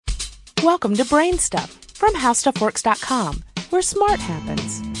Welcome to Brain Stuff from HowStuffWorks.com, where smart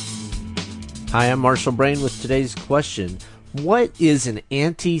happens. Hi, I'm Marshall Brain with today's question. What is an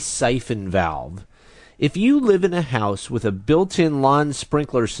anti-siphon valve? If you live in a house with a built-in lawn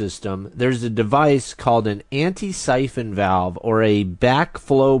sprinkler system, there's a device called an anti-siphon valve or a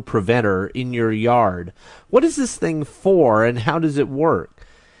backflow preventer in your yard. What is this thing for and how does it work?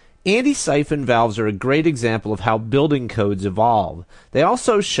 Anti-siphon valves are a great example of how building codes evolve. They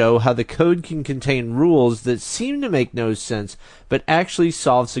also show how the code can contain rules that seem to make no sense but actually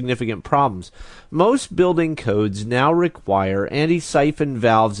solve significant problems. Most building codes now require anti-siphon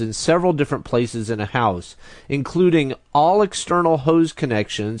valves in several different places in a house, including all external hose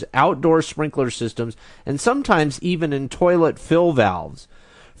connections, outdoor sprinkler systems, and sometimes even in toilet fill valves.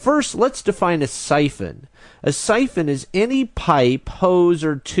 First, let's define a siphon. A siphon is any pipe, hose,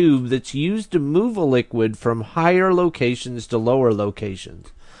 or tube that's used to move a liquid from higher locations to lower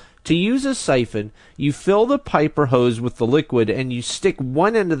locations. To use a siphon, you fill the pipe or hose with the liquid and you stick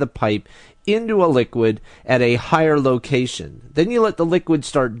one end of the pipe into a liquid at a higher location. Then you let the liquid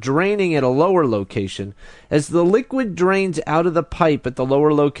start draining at a lower location. As the liquid drains out of the pipe at the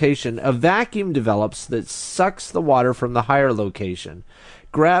lower location, a vacuum develops that sucks the water from the higher location.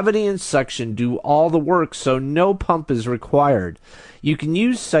 Gravity and suction do all the work, so no pump is required. You can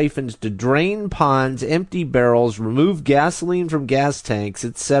use siphons to drain ponds, empty barrels, remove gasoline from gas tanks,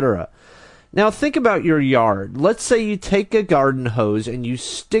 etc. Now think about your yard. Let's say you take a garden hose and you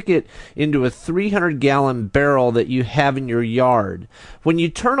stick it into a 300-gallon barrel that you have in your yard. When you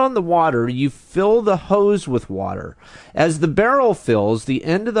turn on the water, you fill the hose with water. As the barrel fills, the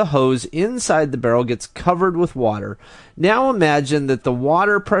end of the hose inside the barrel gets covered with water. Now imagine that the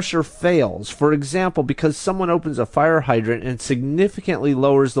water pressure fails, for example, because someone opens a fire hydrant and significantly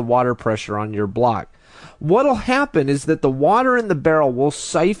lowers the water pressure on your block. What'll happen is that the water in the barrel will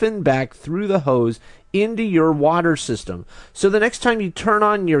siphon back through the hose into your water system. So the next time you turn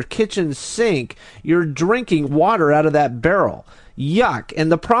on your kitchen sink, you're drinking water out of that barrel. Yuck!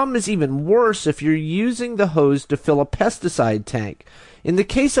 And the problem is even worse if you're using the hose to fill a pesticide tank. In the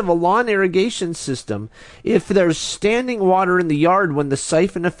case of a lawn irrigation system, if there's standing water in the yard when the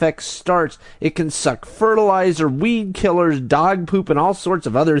siphon effect starts, it can suck fertilizer, weed killers, dog poop, and all sorts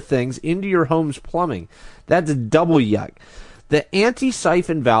of other things into your home's plumbing. That's double yuck. The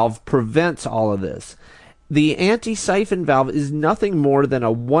anti-siphon valve prevents all of this. The anti-siphon valve is nothing more than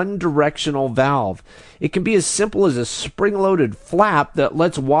a one-directional valve. It can be as simple as a spring-loaded flap that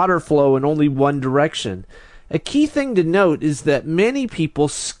lets water flow in only one direction. A key thing to note is that many people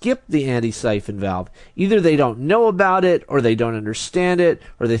skip the anti-siphon valve. Either they don't know about it, or they don't understand it,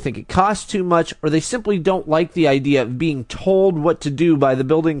 or they think it costs too much, or they simply don't like the idea of being told what to do by the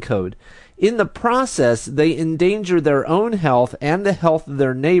building code. In the process, they endanger their own health and the health of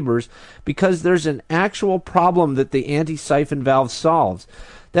their neighbors because there's an actual problem that the anti-siphon valve solves.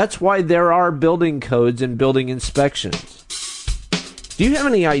 That's why there are building codes and building inspections. Do you have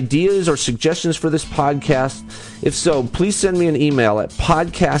any ideas or suggestions for this podcast? If so, please send me an email at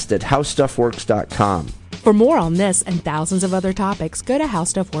podcast@howstuffworks.com. For more on this and thousands of other topics, go to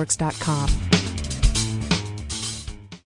HowStuffWorks.com.